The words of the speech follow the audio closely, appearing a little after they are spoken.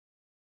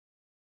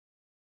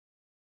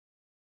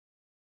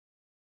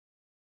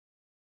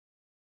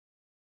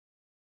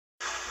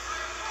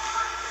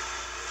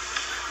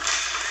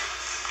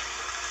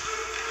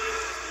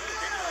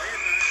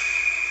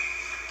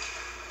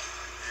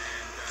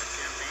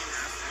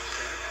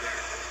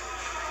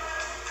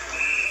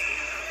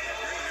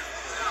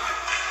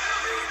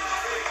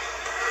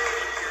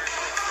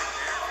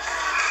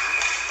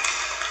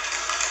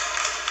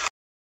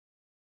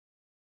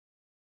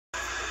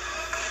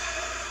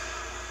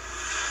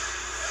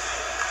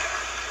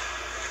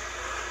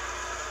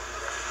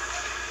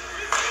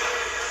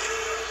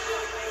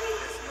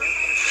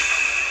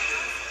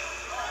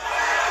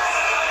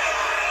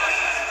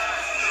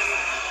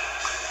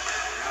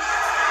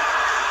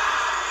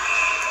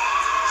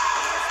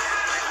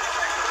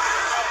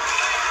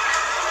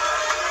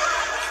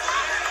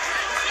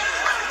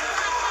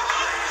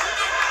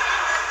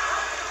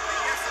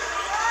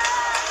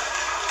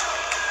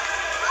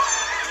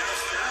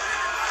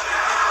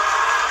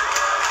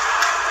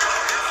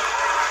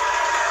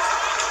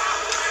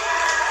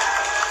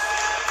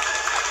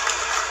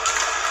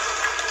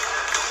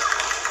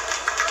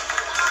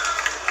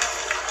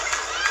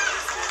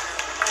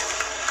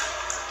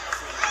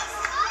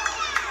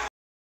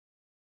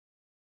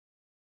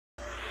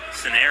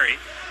Scenari.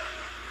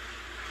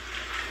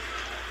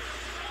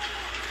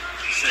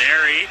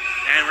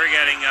 And we're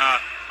getting a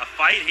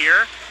fight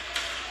here.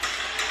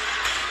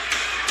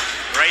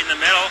 Right in the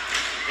middle.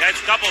 We got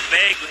a couple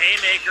big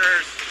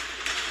haymakers.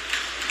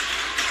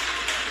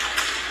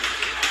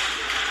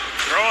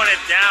 Throwing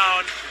it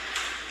down.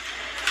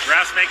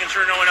 Refs making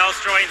sure no one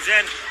else joins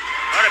in.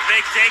 What a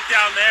big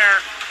takedown there.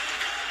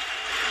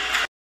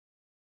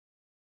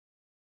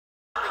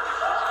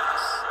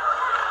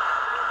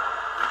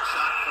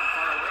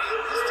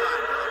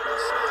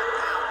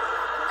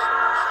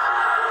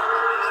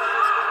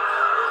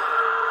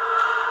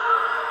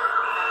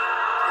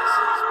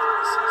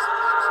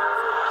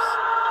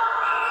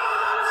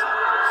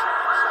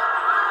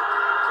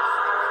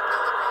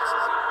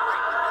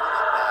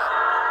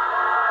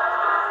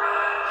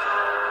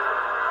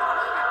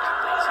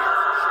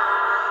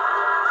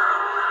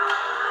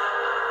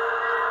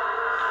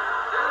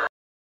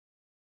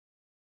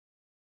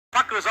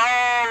 Goes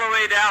all the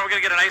way down. We're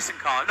going to get an icing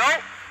call. No,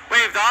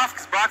 waved off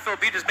because Brockville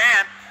beat his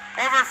man.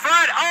 Over in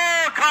front.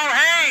 Oh,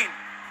 Colhane.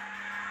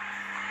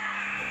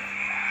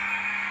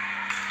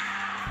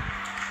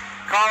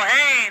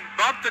 Colhane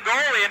bumped the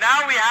goalie, and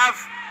now we have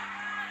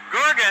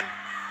Gorgon.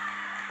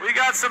 We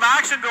got some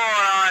action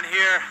going on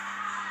here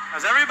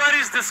as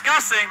everybody's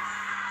discussing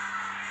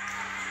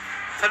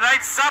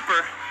tonight's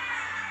supper.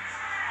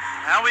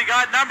 Now we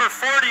got number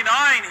 49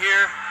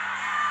 here,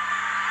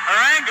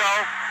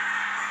 Arango.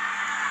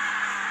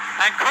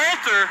 And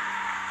Coulter,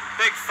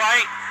 big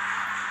fight.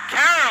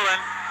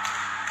 Carolyn.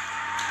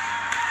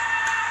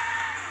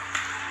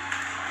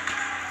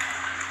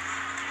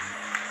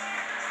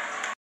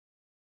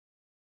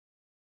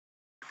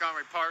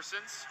 Montgomery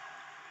Parsons.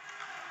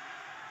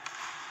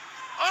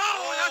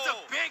 Oh, that's a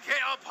big hit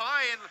up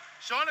high, and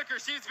Schoenecker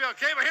seems to be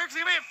okay, but here's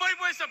going to be a fight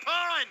with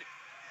Sapon.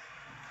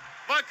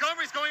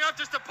 Montgomery's going up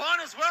to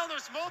Sapon as well.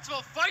 There's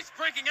multiple fights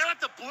breaking out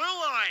at the blue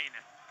line.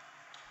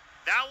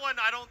 That one,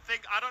 I don't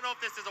know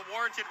if this is a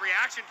warranted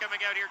reaction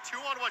coming out here.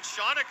 2-on-1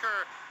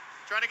 Schoenecker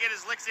trying to get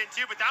his licks in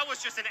too, but that was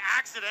just an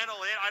accidental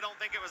hit. I don't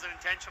think it was an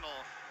intentional.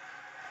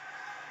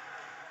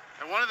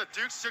 And one of the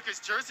Dukes took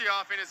his jersey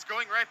off and is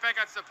going right back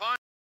at Sapon.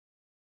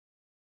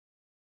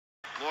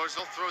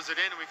 Lorsville throws it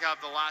in, and we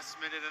have the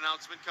last-minute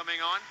announcement coming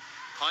on.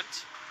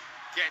 Hunt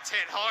gets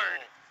hit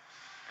hard.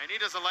 And he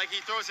doesn't like,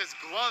 he throws his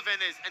glove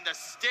and the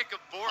stick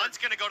of Borg. Hunt's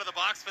going to go to the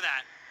box for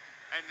that.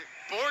 And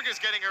Borg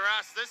is getting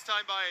harassed this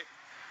time by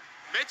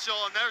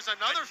Mitchell, and there's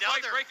another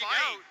fight breaking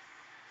out.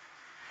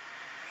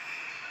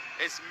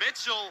 It's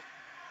Mitchell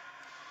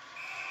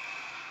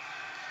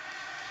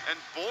and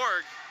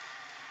Borg.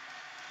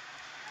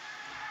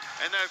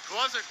 And the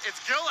gloves are,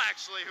 it's Gill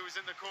actually who's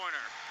in the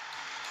corner.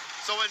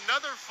 So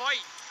another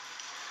fight.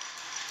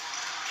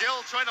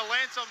 Gill trying to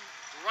land some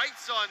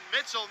rights on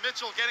Mitchell.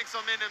 Mitchell getting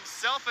some in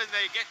himself, and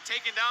they get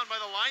taken down by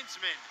the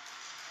linesman.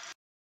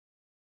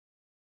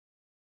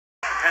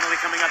 Penalty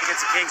coming up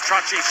against the Kings.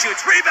 Trottier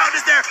shoots. Rebound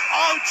is there.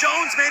 Oh,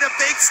 Jones made a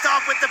big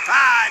stop with the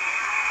pad.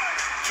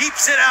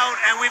 Keeps it out,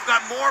 and we've got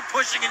more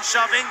pushing and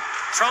shoving.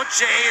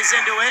 Trottier is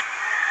into it.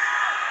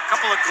 A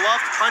couple of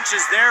gloved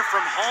punches there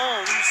from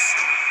Holmes.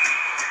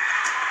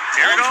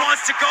 Holmes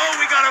wants to go.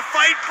 We got a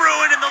fight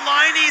brewing, and the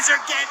Lineys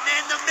are getting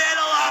in the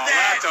middle of it.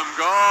 Let them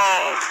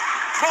go.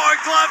 More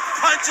gloved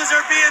punches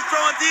are being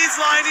thrown. These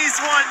Lineys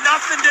want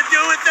nothing to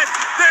do with it.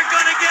 They're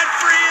going to get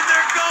free, and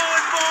they're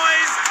going,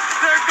 boys.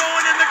 They're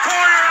going in the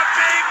corner. A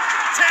big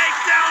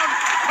takedown.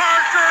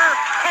 Parker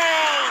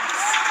Holmes.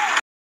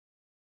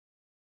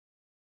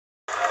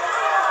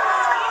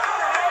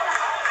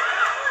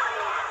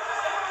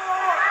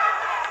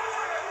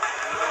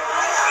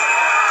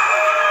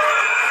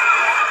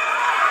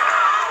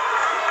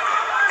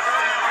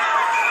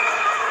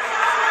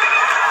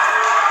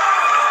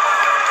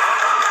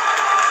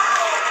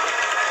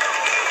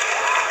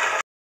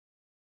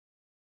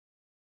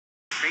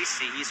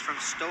 He's from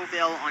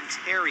Stouffville,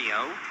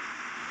 Ontario.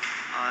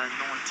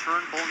 Nolan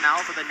Turnbull now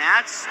for the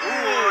Nats.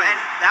 Ooh, and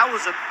that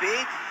was a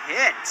big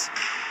hit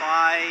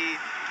by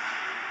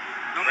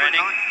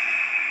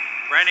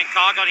Brandon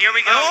Coggle. Here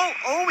we go.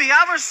 Oh, we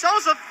have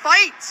ourselves a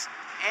fight.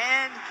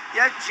 And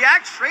yeah,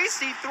 Jack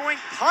Tracy throwing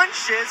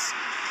punches.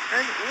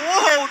 And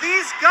whoa,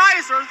 these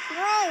guys are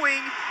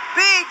throwing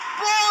big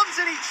bombs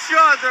at each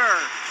other.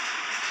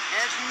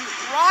 And the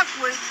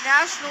Rockland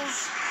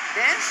Nationals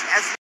bench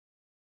as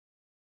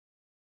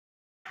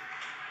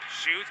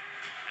shoot,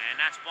 and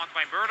that's blocked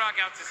by Murdoch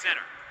out to center.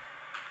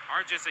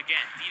 Argis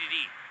again, D-to-D.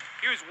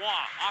 Here's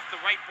Waugh off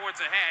the right boards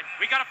ahead.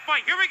 We got a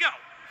fight. Here we go.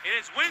 It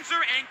is Windsor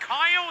and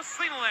Kyle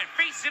Slingerland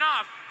facing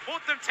off.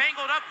 Both them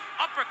tangled up.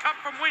 Uppercut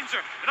from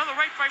Windsor. Another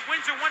right by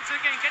Windsor once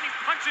again getting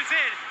punches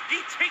in. He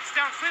takes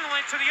down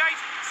Slingerland to the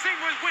ice. Same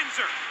with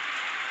Windsor.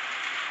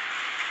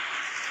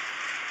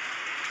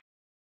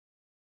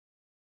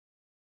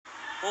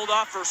 Hold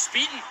off for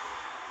Speeton.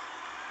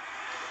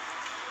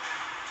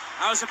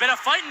 That was a bit of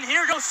fighting.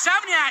 Here goes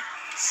Savignac.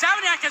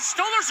 Savignac and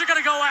Stolers are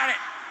going to go at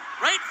it.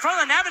 Right in front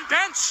of the Nevin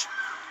bench.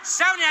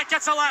 Savignac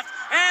gets a left,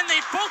 and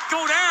they both go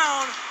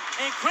down.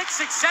 in quick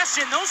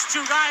succession. Those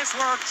two guys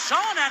were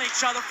chawing at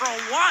each other for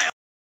a while.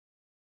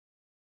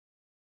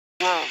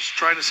 Wolves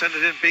trying to send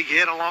it in. Big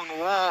hit along the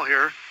wall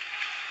here.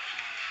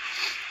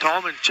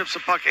 Tallman chips the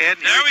puck ahead.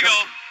 There we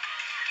go.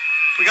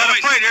 We got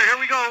a fight here. Here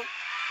we go.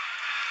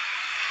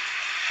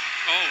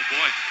 Oh,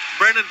 boy.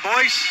 Brendan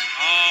Boyce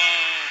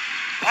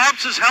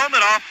pops his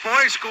helmet off.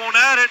 Boyce going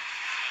at it.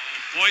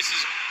 Boyce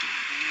is...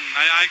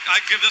 I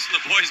give this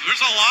one to Boyce.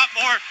 There's a lot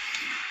more.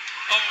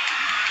 Oh.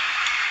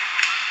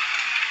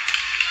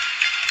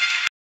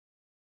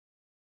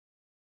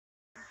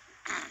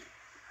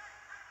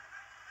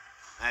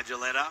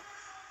 Magelletta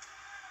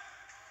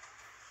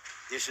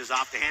dishes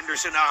off to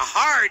Henderson. A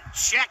hard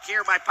check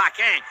here by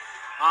Paquin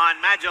on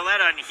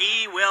Magelletta, and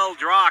he will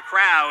draw a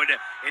crowd.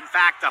 In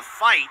fact, a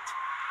fight.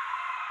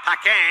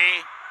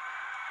 Paquin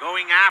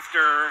going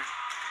after.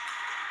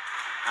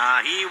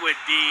 He would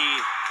be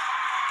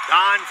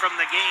gone from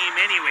the game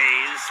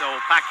anyways, so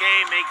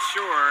Paquin makes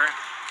sure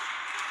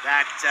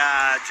that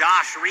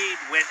Josh Reed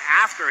went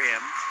after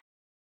him.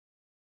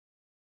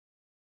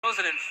 Throws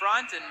it in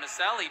front, and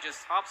Maselli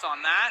just hops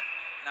on that.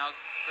 Now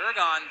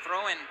Gergon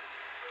throwing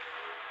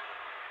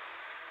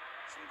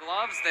some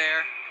gloves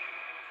there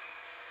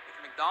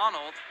with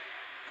McDonald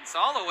and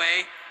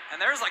Soloway,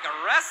 and there's like a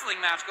wrestling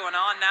match going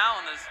on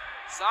now on the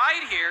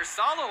side here.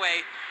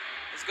 Soloway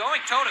is going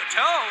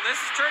toe-to-toe.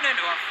 This has turned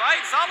into a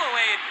fight.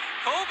 Soloway and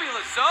Kobe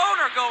Lazone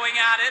are going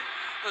at it.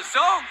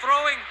 Lazone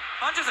throwing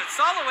punches at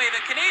Soloway, the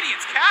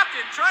Canadiens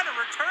captain, trying to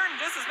return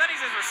just as many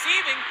as he's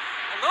receiving,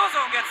 and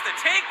Lazone gets the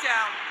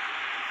takedown.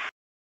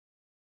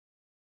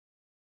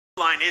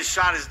 His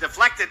shot is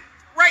deflected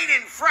right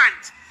in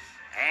front,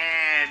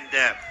 and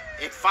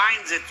it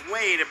finds its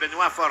way to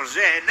Benoit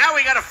Forget. Now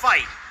we got a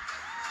fight.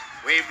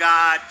 We've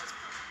got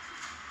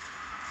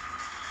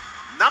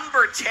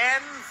number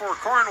 10 for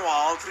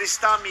Cornwall,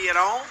 Tristan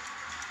Miron,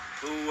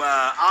 who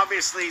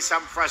obviously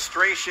some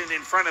frustration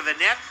in front of the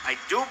net. I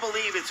do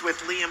believe it's with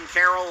Liam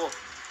Carroll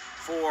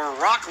for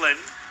Rockland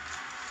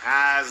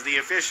as the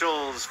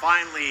officials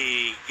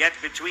finally get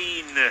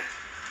between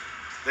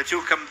the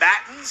two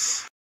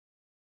combatants.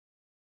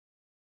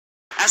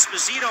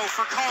 Esposito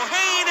for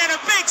Culhane, and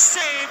a big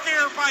save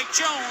there by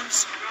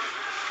Jones.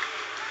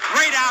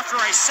 Right after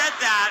I said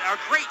that, a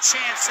great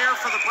chance there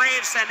for the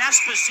Braves, and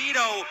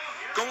Esposito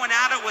going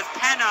at it with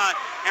Penna,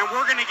 and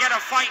we're going to get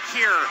a fight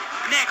here.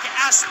 Nick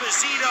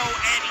Esposito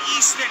and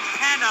Easton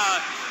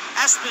Penna.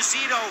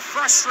 Esposito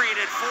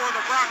frustrated for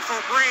the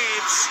Brockville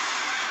Braves.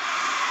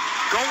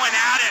 Going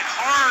at it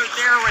hard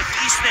there with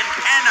Easton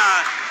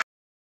Penna.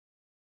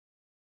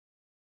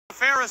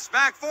 Ferris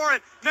back for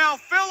it. Now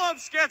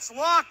Phillips gets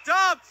locked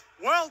up.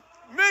 Well,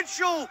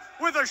 Mitchell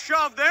with a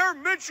shove there.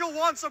 Mitchell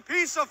wants a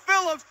piece of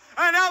Phillips,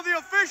 and now the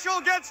official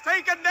gets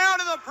taken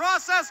down in the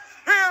process.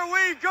 Here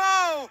we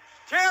go.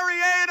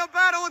 Carrier in a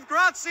battle with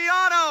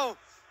Graziano.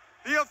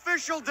 The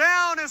official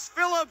down as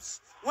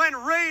Phillips went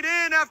right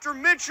in after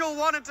Mitchell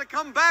wanted to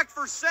come back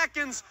for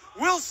seconds.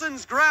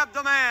 Wilson's grabbed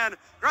the man.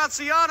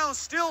 Graziano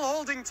still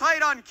holding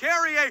tight on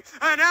Carrier,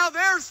 and now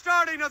they're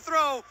starting to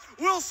throw.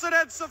 Wilson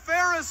and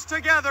Safaris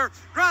together.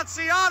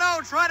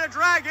 Graziano trying to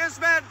drag his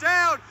man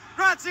down.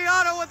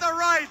 Graziano with the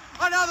right.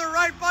 Another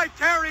right by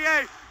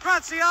Carrier.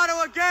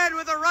 Graziano again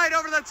with a right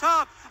over the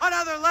top.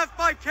 Another left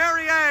by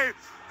Carrier.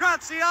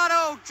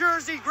 Graziano,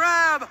 jersey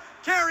grab.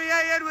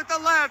 Carrier in with the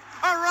left.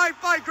 A right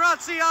by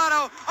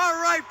Graziano. A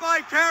right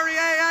by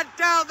Carrier, and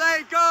down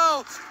they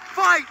go.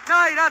 Fight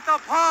night at the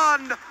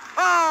pond.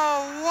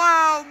 Oh,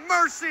 wow,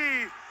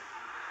 mercy.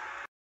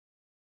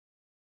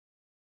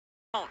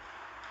 Trying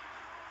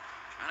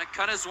to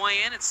cut his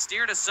way in. It's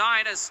steered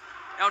aside as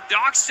now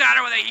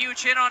Dockstader with a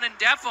huge hit on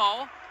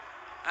Indefo.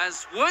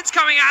 As Woods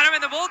coming at him,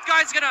 and the both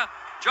guys going to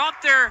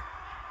drop their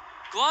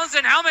gloves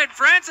and helmet.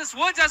 Francis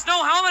Woods has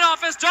no helmet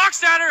off as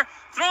Dockstader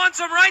throwing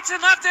some rights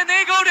and left, and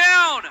they go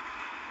down.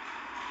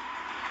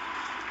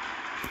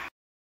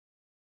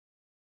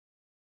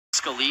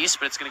 Scalise,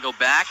 but it's going to go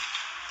back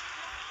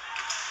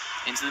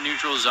into the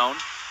neutral zone.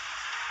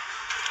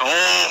 Oh,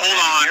 hold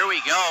on. Here we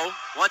go.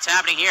 What's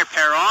happening here?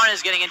 Perron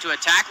is getting into a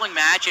tackling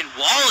match, and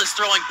Wall is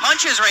throwing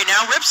punches right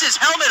now, rips his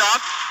helmet off,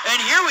 and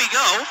here we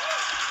go.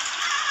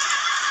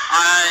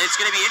 It's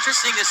going to be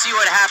interesting to see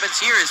what happens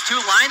here as two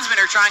linesmen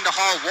are trying to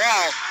haul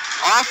Wall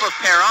off of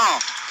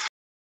Perron.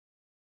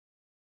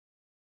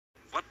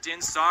 Flipped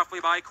in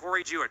softly by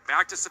Corey Jewett.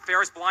 Back to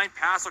Safaris, blind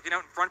pass looking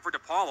out in front for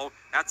DePaulo.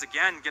 That's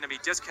again going to be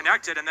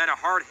disconnected, and then a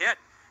hard hit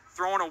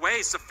thrown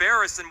away.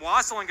 Safaris and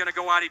Wasselin going to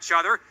go at each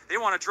other. They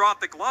want to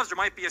drop the gloves. There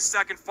might be a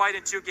second fight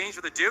in 2 games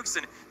for the Dukes,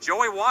 and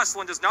Joey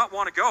Wasselin does not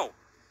want to go.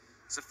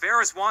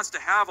 Safaris wants to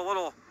have a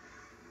little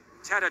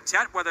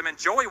tete-a-tete with him, and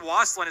Joey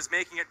Wasselin is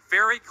making it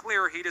very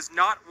clear he does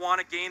not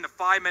want to gain the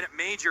 5-minute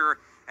major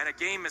and a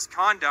game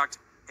misconduct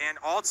and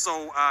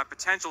also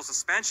potential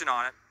suspension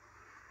on it.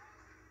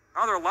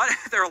 Now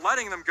they're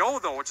letting them go,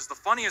 though, which is the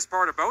funniest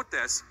part about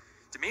this.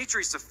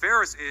 Dimitri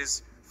Safaris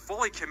is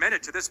fully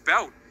committed to this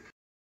bout.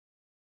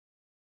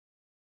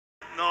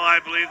 No, I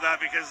believe that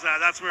because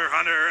that's where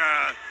Hunter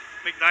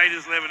McKnight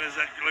is living, is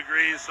at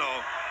Legrees. So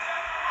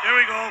here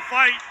we go,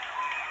 fight.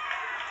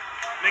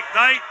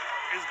 McKnight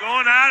is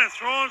going at it,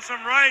 throwing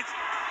some rights,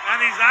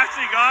 and he's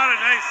actually got a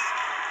nice.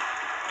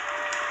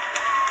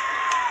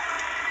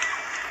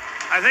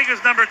 I think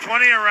it's number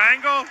 20,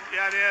 Arango.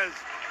 Yeah, it is.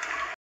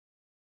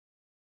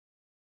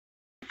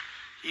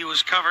 He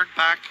was covered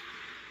back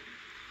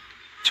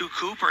to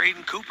Cooper,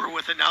 Aiden Cooper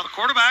with it. Now the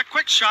quarterback,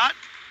 quick shot.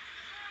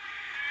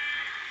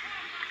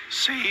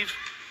 Save.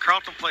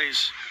 Carleton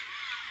plays.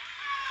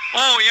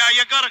 Oh, yeah,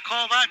 you got to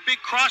call that. Big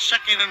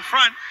cross-checking in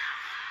front.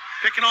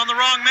 Picking on the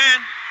wrong man.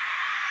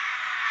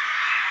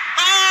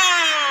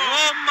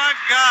 Oh, my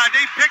God.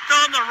 They picked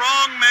on the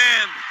wrong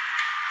man.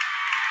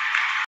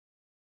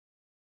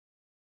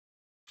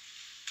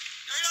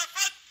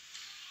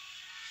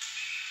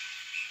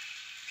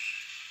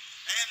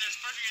 And there's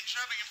pushing and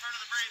shoving in front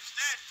of the Braves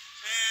net.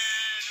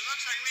 And it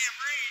looks like Liam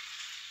Reed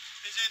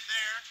is in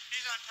there.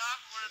 He's on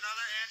top of one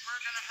another. And we're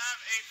going to have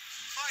a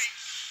fight.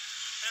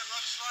 It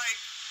looks like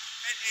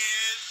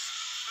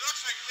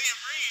Liam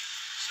Reed.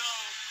 So,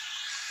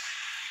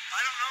 I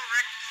don't know,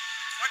 Rick,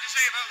 what to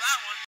say about that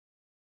one.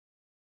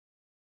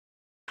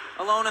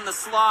 Alone in the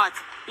slot.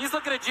 He's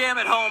looking to jam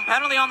it home.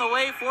 Penalty on the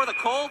way for the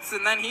Colts,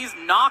 and then he's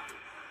knocked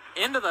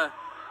into the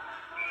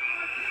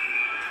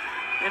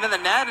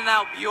net, and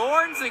now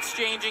Bjorn's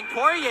exchanging.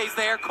 Poirier's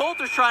there.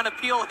 Coulter's trying to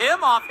peel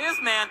him off his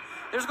man.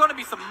 There's going to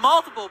be some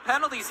multiple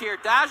penalties here.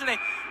 Dagenet,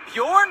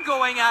 Bjorn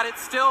going at it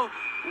still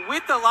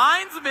with the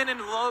linesman in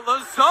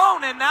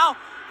Lazone, and now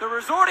they're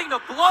resorting to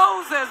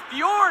blows as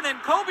Bjorn and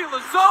Kobe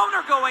Lazone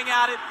are going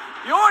at it.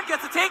 Bjorn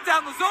gets a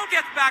takedown. Lazone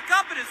gets back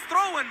up and is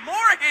throwing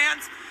more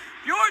hands.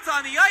 Bjorn's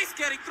on the ice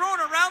getting thrown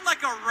around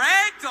like a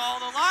rag doll.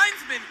 The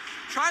linesman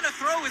trying to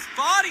throw his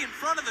body in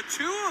front of the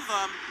two of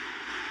them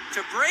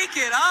to break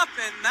it up,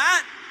 and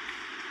that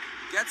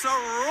gets a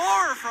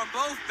roar from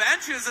both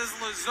benches as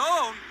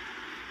Lazone,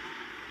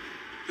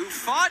 who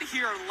fought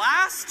here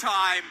last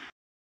time.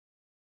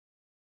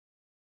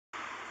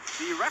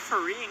 The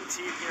refereeing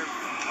team here.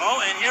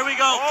 Oh, and here we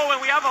go. Oh, and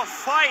we have a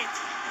fight.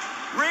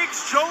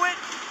 Briggs Jowett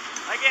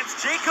against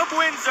Jacob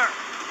Windsor.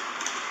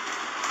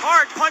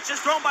 Hard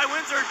punches thrown by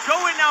Windsor.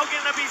 Jowett now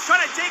he's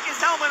trying to take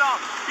his helmet off.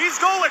 He's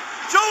going.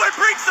 Jowett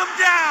brings him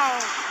down.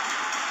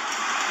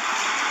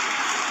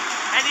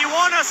 And you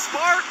want a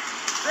spark?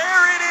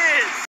 There it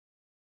is.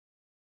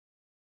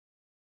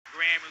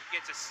 Graham, who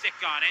gets a stick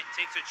on it,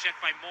 takes a check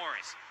by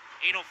Morris.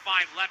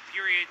 8:05 left,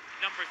 period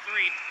number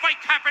 3. Fight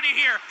happening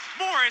here.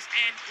 Morris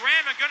and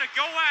Graham are going to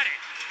go at it.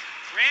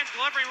 Graham's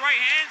delivering right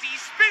hands. He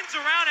spins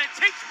around and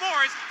takes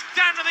Morris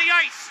down to the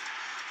ice.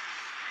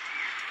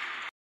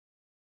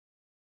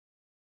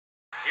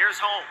 Here's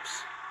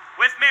Holmes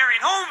with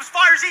Marion. Holmes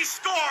fires, he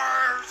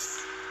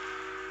scores!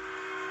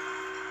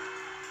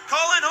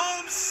 Colin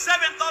Holmes,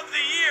 7th of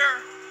the year.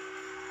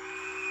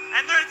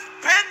 And there's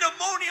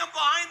pandemonium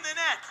behind the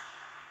net.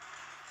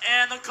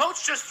 And the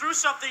coach just threw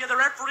something at the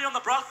referee on the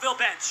Brockville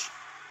bench.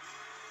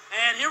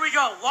 And here we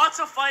go, lots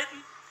of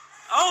fighting.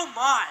 Oh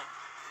my.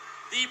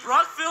 The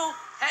Brockville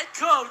head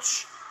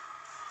coach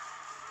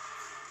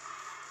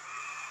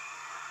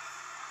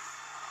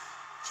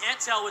can't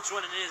tell which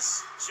one it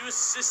is. Two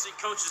assistant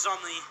coaches on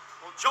the...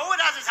 Well, Jowett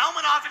has his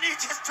helmet off, and he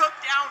just took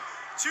down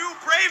 2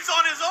 Braves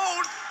on his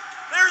own.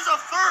 There's a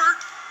third.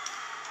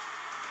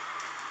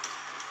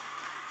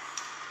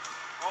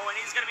 Oh, and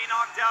he's going to be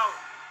knocked out.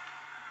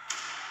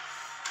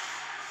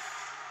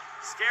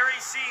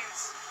 Scary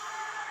scenes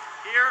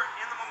here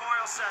in the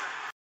Memorial Center.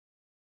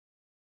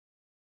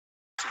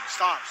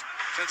 Stops.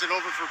 Sends it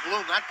over for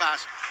Bloom. That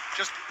pass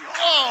just...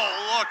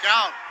 Oh, look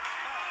out.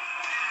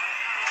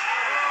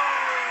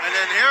 And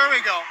then here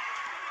we go.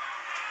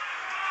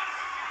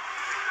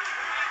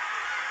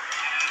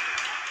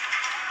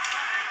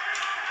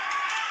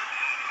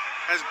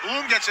 As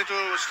Bloom gets into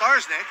it with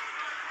Starsnick.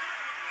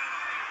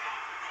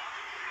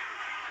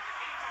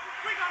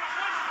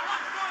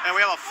 And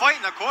we have a fight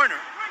in the corner.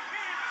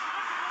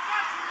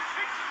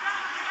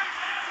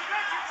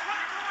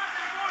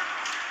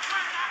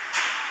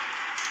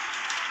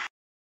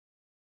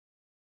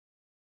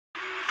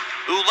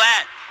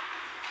 Ouellette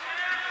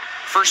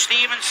for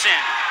Stevenson.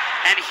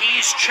 And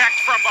he's checked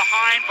from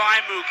behind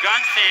by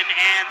Mugunthin,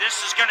 and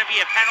this is going to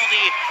be a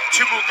penalty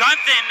to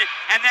Mugunthin.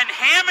 And then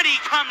Hamady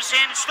comes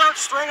in,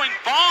 starts throwing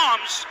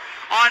bombs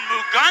on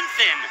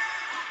Mugunthin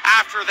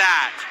after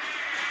that.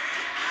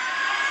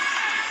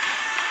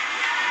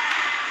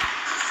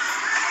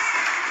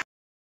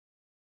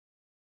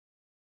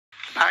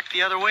 Back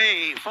the other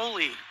way,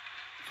 Foley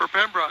for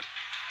Pembroke.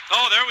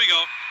 Oh, there we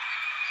go.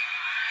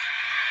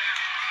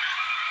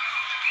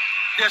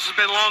 This has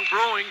been long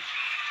brewing.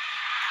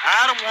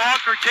 Adam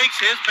Walker takes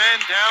his man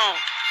down.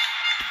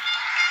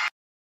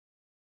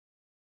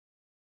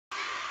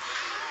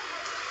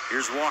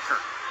 Here's Walker.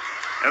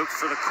 Out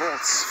for the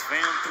Colts. Van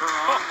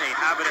Perron, they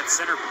have it at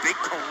center. Big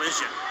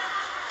collision.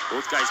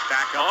 Both guys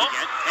back up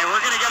again. And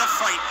we're going to get a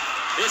fight.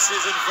 This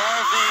is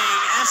involving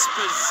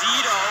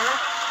Esposito.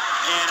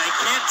 And I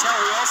can't tell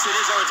who else it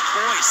is. Oh, it's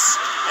Boyce.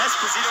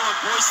 Esposito and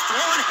Boyce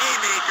throwing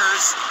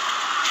haymakers.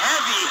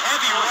 Heavy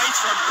rights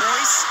from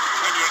Boyce.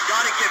 And you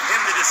got to give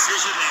him the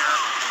decision there.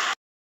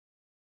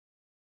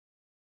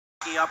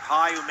 Up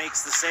high who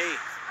makes the save.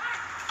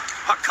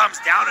 Puck comes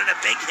down and a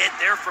big hit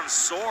there from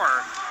Soar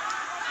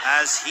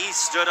as he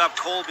stood up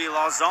Colby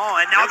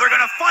Lauzon, and now they're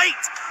going to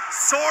fight.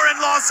 Soar and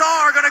Lauzon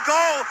are going to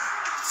go.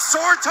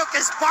 Soar took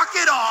his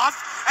bucket off,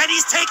 and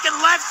he's taken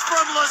lefts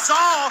from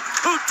Lauzon,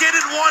 who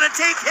didn't want to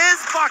take his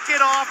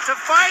bucket off to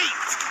fight.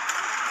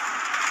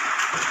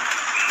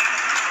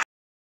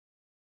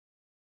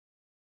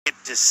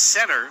 To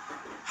center,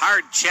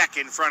 hard check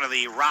in front of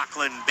the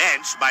Rockland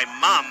bench by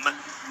Mum,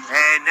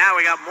 and now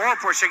we got more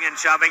pushing and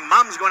shoving.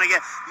 Mum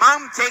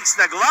takes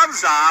the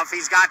gloves off.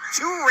 He's got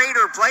two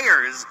Raider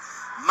players,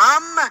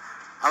 Mum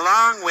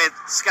along with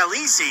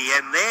Scalisi,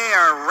 and they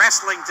are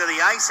wrestling to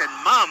the ice, and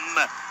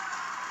Mum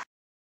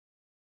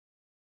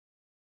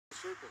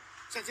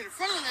since in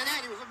front of the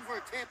net he was looking for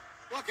a tip.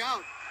 Look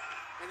out.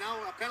 And now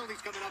a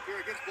penalty's coming up here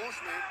against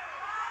Bolshman.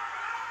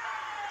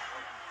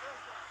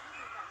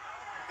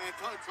 And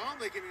Tom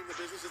giving him the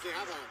business as they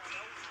have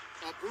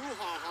a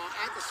brouhaha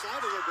at the side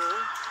of the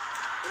goal.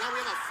 And now we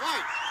have a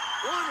fight.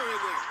 Corner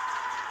in there.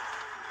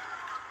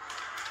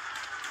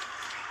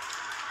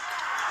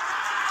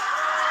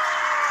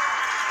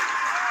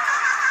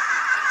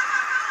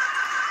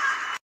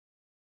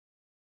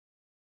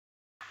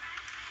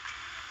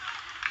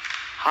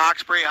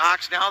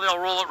 Hawks now, they'll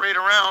roll it right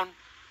around.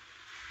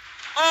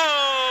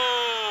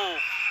 Oh!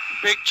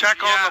 Big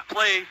check on the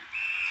play.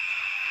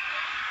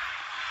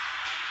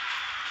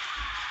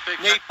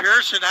 Nate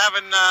Pearson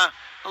having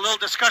a little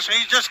discussion.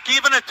 He's just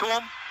giving it to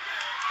him.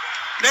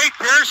 Nate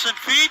Pearson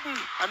feeding.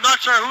 I'm not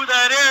sure who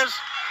that is.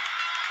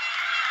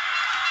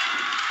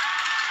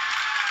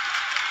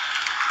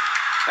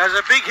 There's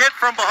a big hit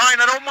from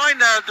behind. I don't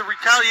mind the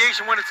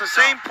retaliation when it's the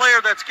same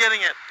player that's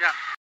getting it. Yeah.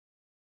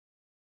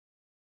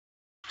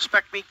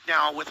 Spec Meek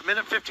now with a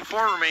minute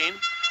 54 remain.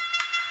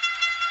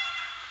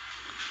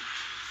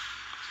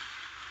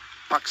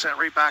 Puck sent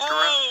right back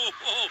around.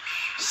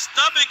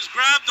 Stubbings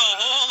grabbed the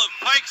whole of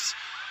Pike's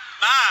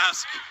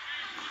mask.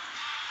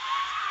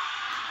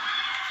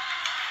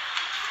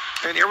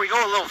 And here we go,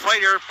 a little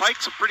fight here.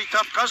 Pike's a pretty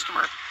tough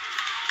customer.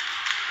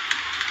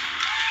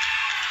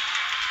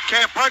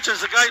 Can't punch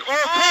as the guy.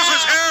 Pulls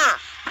his hair.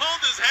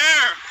 Pulled his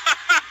hair.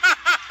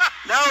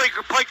 Now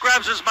Pike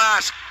grabs his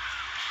mask.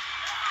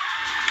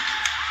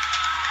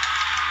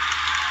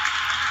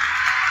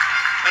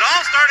 It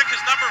all started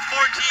because number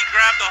 14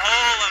 grabbed the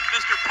whole of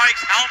Mr.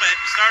 Pike's helmet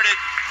and started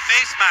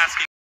face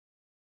masking.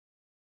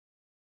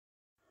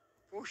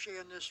 Boucher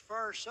on this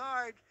far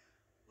side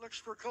looks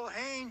for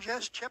Culhane,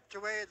 just chipped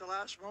away at the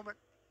last moment.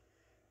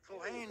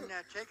 Culhane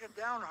taken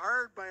down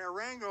hard by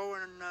Arango,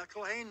 and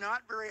Culhane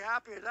not very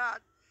happy with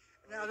that.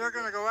 Now they're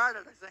going to go at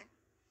it, I think.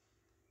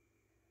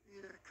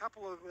 Need a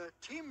couple of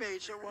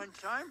teammates at one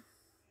time.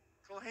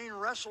 Culhane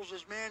wrestles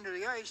his man to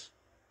the ice.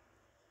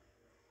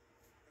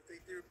 I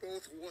think they're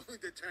both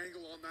willing to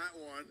tangle on that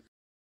one.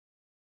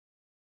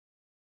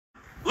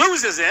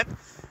 Loses it.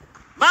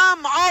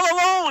 Mum all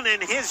alone,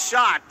 and his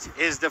shot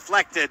is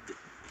deflected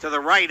to the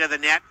right of the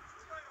net.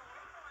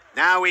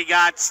 Now we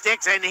got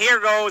Sticks, and here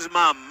goes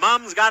Mum.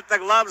 Mum's got the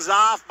gloves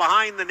off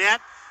behind the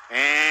net,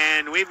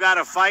 and we've got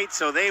a fight,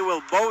 so they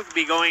will both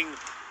be going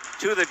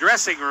to the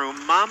dressing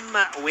room. Mum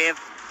with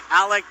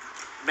Alec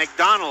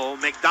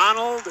McDonald.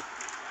 McDonald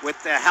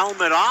with the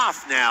helmet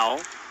off now.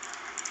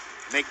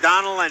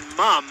 McDonald and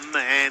Mum,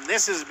 and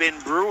this has been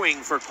brewing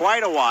for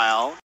quite a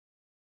while.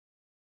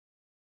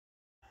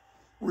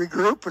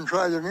 Regroup and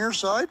try the near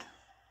side.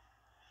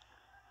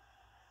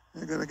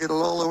 They're going to get it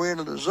all the way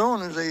into the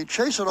zone as they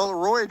chase it all.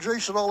 Roy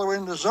chase it all the way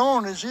into the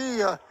zone as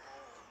he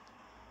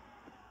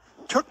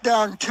took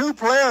down two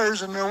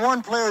players, and then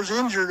one player's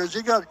injured as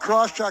he got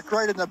cross-checked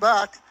right in the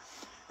back.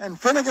 And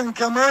Finnegan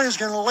Camurray is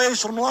going to lay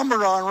some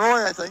lumber on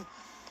Roy, I think.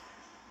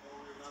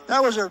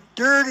 That was a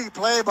dirty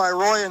play by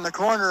Roy in the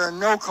corner and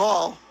no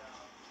call.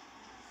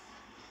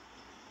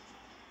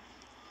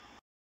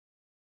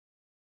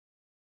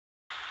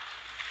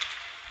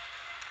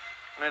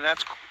 And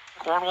that's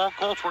Cornwall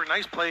Coltsworth.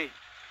 Nice play.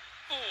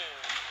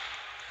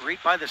 Right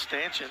by the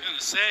stanchion. I was going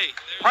to say.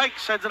 Pike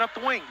sends it up the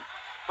wing.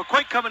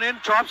 McQuaid coming in,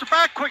 drops it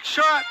back, quick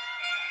shot.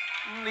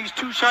 He's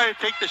too shy to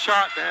take the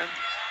shot, man.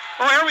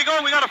 Oh, here we go.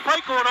 We got a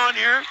fight going on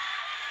here.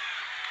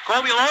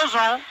 Colby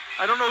Lauzon.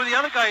 I don't know who the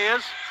other guy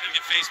is. He's going to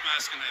get face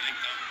masking, I think,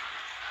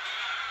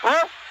 though.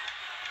 Oh.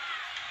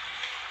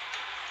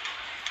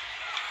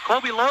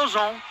 Colby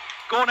Lauzon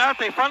going out.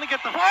 They finally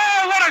get the...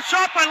 Oh, what a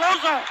shot by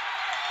Lauzon.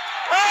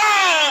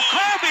 Oh,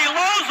 Colby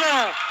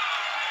Lauzon.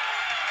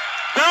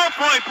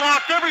 Belfoy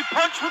blocked every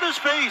punch with his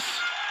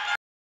face.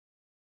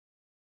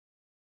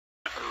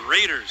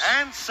 Raiders.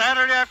 And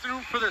Saturday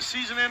afternoon for the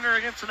season ender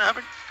against the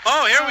Navig.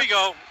 Oh, here we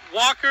go.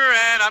 Walker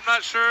and I'm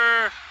not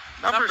sure...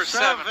 Number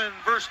 7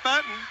 versus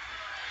Benton.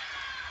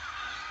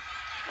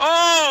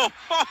 Oh!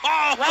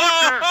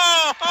 Walker!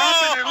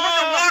 Look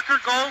at Walker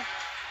go.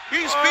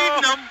 He's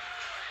feeding him.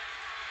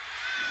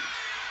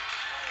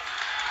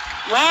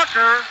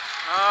 Walker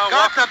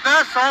got the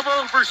best,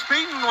 although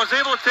Verspeten was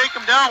able to take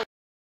him down.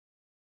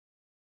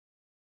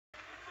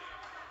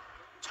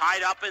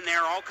 Tied up in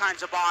there, all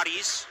kinds of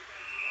bodies.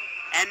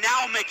 And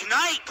now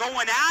McKnight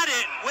going at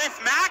it with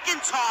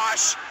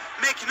McIntosh.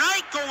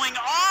 McKnight going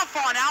off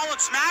on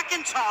Alex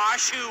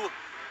McIntosh, who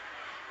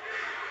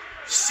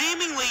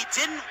seemingly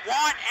didn't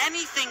want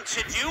anything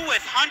to do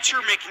with Hunter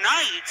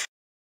McKnight.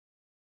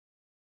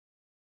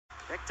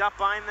 Picked up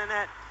behind the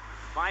net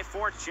by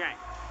Forte.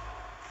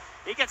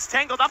 He gets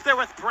tangled up there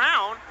with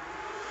Brown.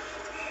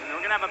 And we're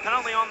going to have a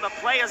penalty on the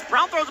play as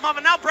Brown throws him off.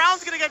 And now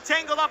Brown's going to get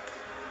tangled up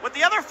with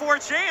the other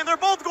Forte. And they're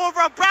both going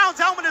for it. Brown's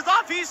helmet is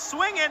off. He's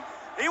swinging.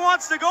 He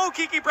wants to go,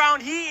 Kiki Brown.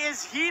 He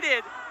is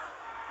heated.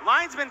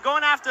 Linesman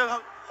going after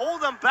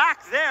hold him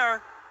back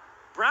there.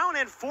 Brown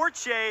and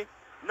Forte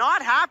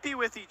not happy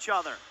with each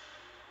other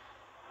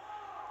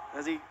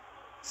as he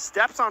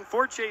steps on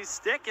Forte's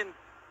stick and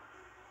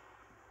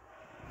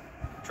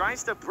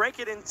tries to break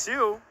it in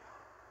two.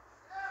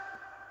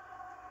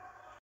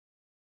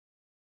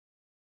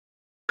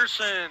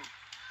 Person.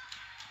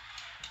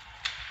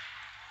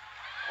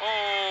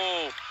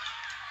 Oh.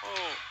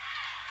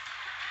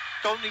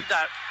 Don't need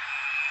that.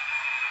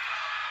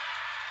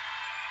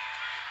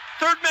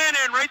 Third man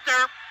in right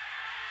there.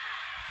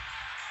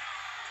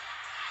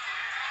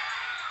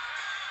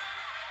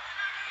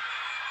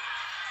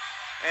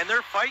 And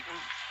they're fighting.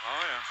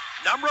 Oh,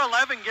 yeah. Number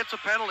 11 gets a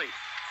penalty.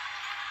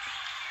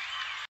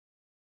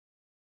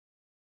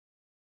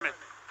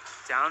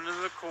 Down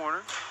into the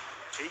corner.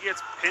 He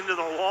gets pinned to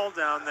the wall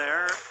down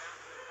there.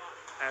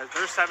 As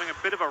they're just having a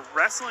bit of a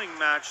wrestling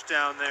match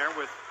down there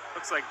with,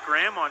 looks like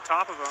Graham on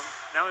top of him.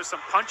 Now there's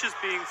some punches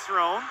being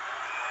thrown.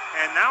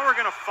 And now we're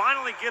going to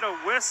finally get a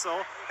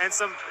whistle. And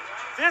some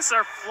fists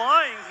are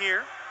flying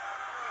here.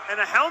 And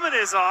the helmet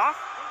is off.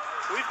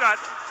 We've got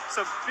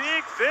some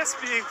big fists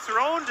being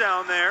thrown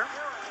down there.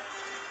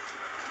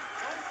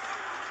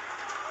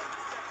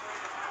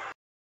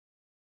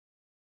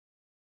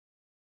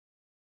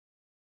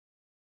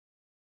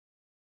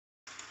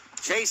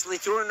 Chase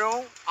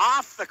Letourneau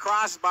off the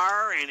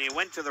crossbar, and he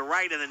went to the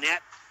right of the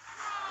net.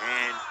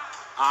 And a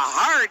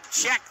hard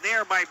check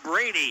there by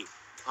Brady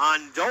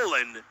on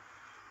Dolan.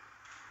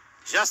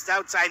 Just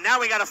outside. Now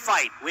we got a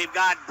fight. We've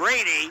got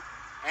Brady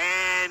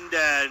and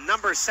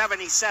number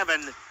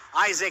 77,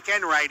 Isaac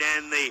Enright,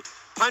 and the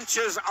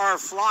punches are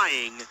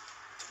flying.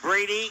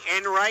 Brady,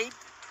 Enright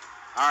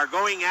are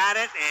going at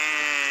it,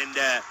 and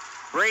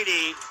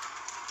Brady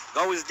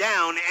goes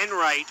down.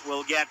 Enright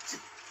will get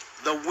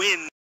the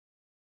win.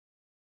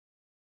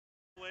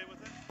 Away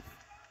with it.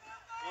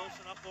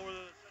 Wilson up over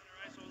the center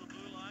ice, over the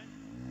blue line.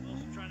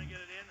 Wilson trying to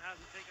get it in, has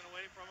it taken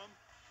away from him.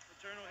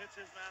 Letourneau hits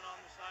his man on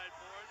the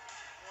sideboard.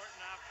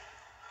 Morton after.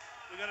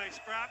 We got a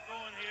scrap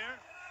going here.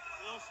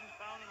 Wilson's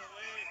pounding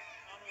away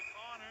on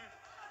O'Connor.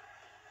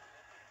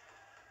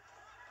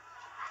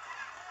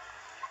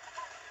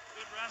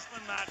 Good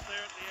wrestling match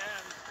there at the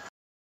end.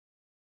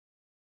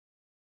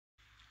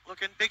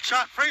 Looking big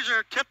shot.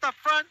 Fraser tipped up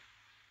front.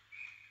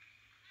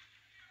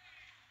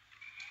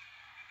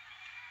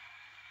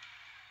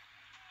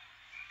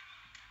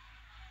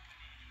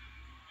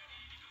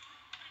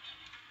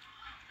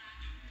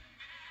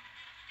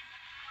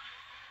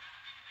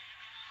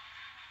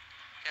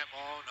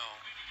 Oh, no.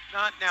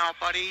 Not now,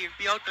 buddy. You'll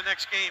be out the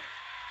next game.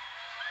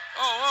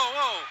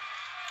 Whoa.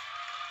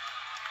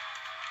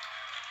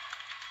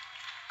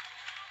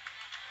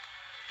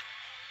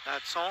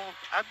 That's all.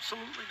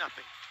 Absolutely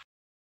nothing.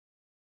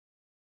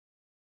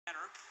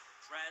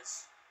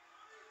 Trez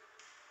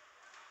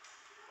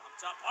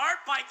bumped up hard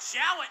by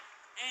Jowett,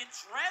 and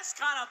Trez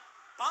kind of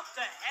bumped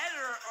the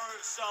header or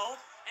so,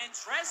 and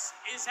Trez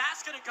is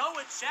asking to go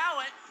with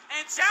Jowett,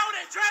 and Jowett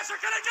and Trez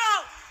are going to go.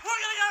 We're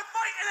going to get a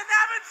fight in the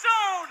Navin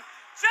zone.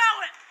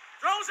 Jowett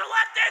throws a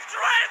left, and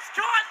Trez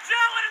caught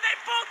Jowett, and they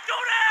both go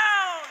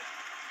down.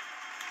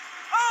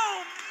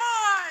 Oh,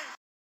 my.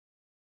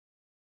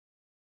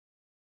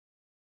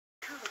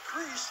 To the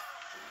crease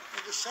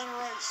into center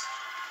ice.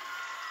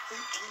 18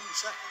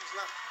 seconds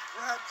left.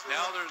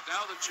 Now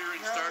the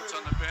cheering starts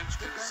on the bench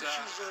because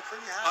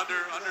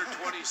under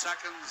 20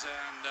 seconds,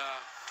 and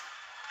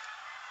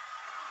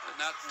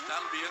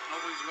that'll be it.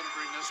 Nobody's going to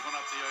bring this one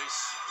up the ice.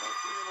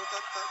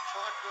 That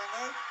clock went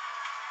out,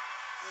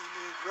 and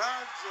the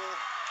crowds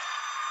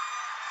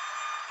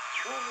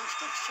throw their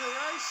sticks to the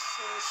ice.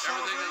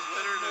 Everything is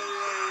littered,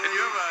 and you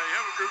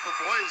have a group of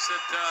boys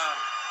that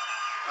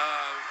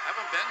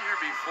haven't been here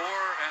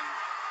before, and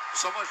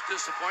so much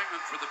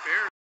disappointment for the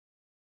Bears.